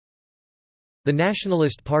The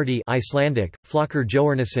Nationalist Party Icelandic,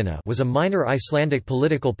 was a minor Icelandic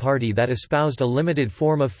political party that espoused a limited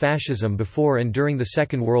form of fascism before and during the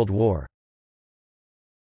Second World War.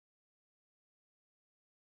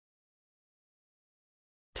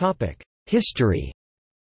 History.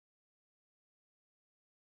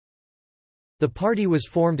 The party was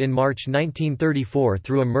formed in March 1934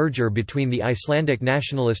 through a merger between the Icelandic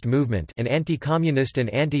Nationalist Movement, an anti-communist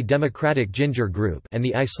and anti-democratic ginger group, and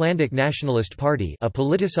the Icelandic Nationalist Party, a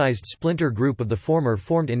politicized splinter group of the former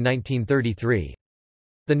formed in 1933.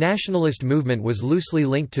 The nationalist movement was loosely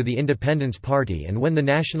linked to the Independence Party, and when the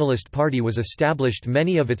Nationalist Party was established,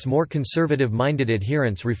 many of its more conservative-minded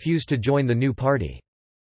adherents refused to join the new party.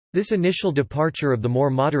 This initial departure of the more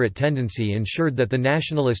moderate tendency ensured that the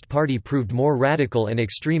Nationalist Party proved more radical and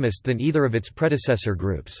extremist than either of its predecessor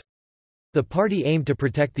groups. The party aimed to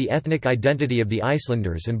protect the ethnic identity of the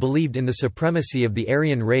Icelanders and believed in the supremacy of the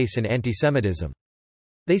Aryan race and antisemitism.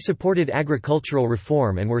 They supported agricultural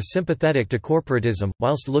reform and were sympathetic to corporatism,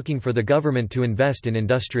 whilst looking for the government to invest in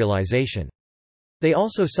industrialization. They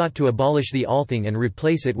also sought to abolish the Althing and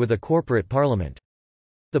replace it with a corporate parliament.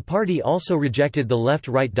 The party also rejected the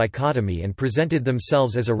left-right dichotomy and presented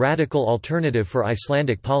themselves as a radical alternative for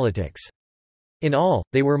Icelandic politics. In all,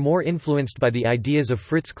 they were more influenced by the ideas of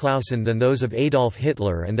Fritz Clausen than those of Adolf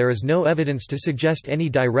Hitler, and there is no evidence to suggest any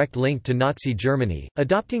direct link to Nazi Germany.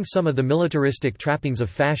 Adopting some of the militaristic trappings of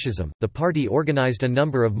fascism, the party organized a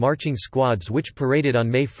number of marching squads which paraded on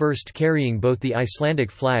May 1 carrying both the Icelandic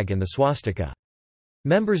flag and the swastika.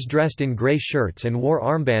 Members dressed in grey shirts and wore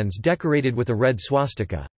armbands decorated with a red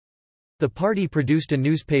swastika. The party produced a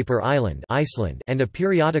newspaper Iceland and a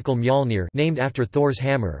periodical Mjolnir named after Thor's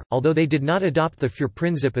hammer, although they did not adopt the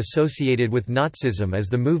Fjörprinzip associated with Nazism as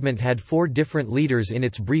the movement had 4 different leaders in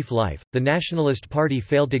its brief life. The Nationalist Party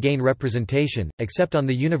failed to gain representation, except on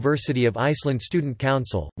the University of Iceland Student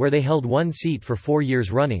Council, where they held 1 seat for 4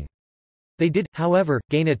 years running. They did, however,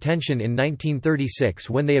 gain attention in 1936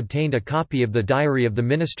 when they obtained a copy of the diary of the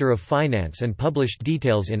Minister of Finance and published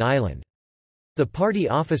details in Iceland. The party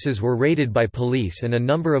offices were raided by police and a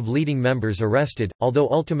number of leading members arrested, although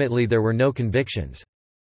ultimately there were no convictions.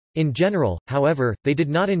 In general, however, they did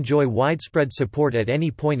not enjoy widespread support at any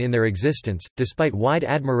point in their existence, despite wide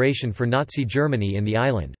admiration for Nazi Germany in the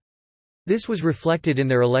island. This was reflected in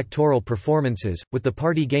their electoral performances, with the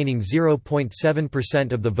party gaining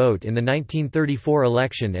 0.7% of the vote in the 1934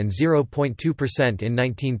 election and 0.2% in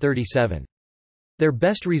 1937. Their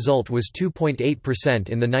best result was 2.8%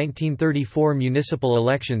 in the 1934 municipal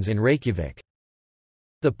elections in Reykjavik.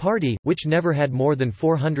 The party, which never had more than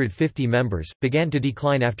 450 members, began to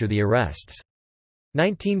decline after the arrests.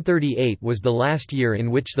 1938 was the last year in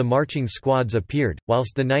which the marching squads appeared,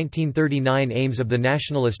 whilst the 1939 Aims of the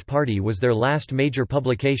Nationalist Party was their last major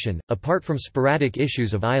publication, apart from sporadic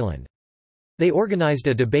issues of Iceland. They organized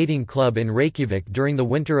a debating club in Reykjavik during the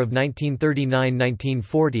winter of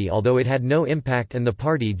 1939–1940, although it had no impact and the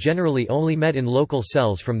party generally only met in local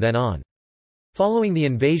cells from then on. Following the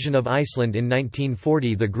invasion of Iceland in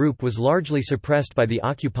 1940, the group was largely suppressed by the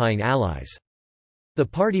occupying Allies. The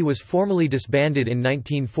party was formally disbanded in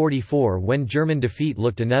 1944 when German defeat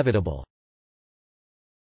looked inevitable.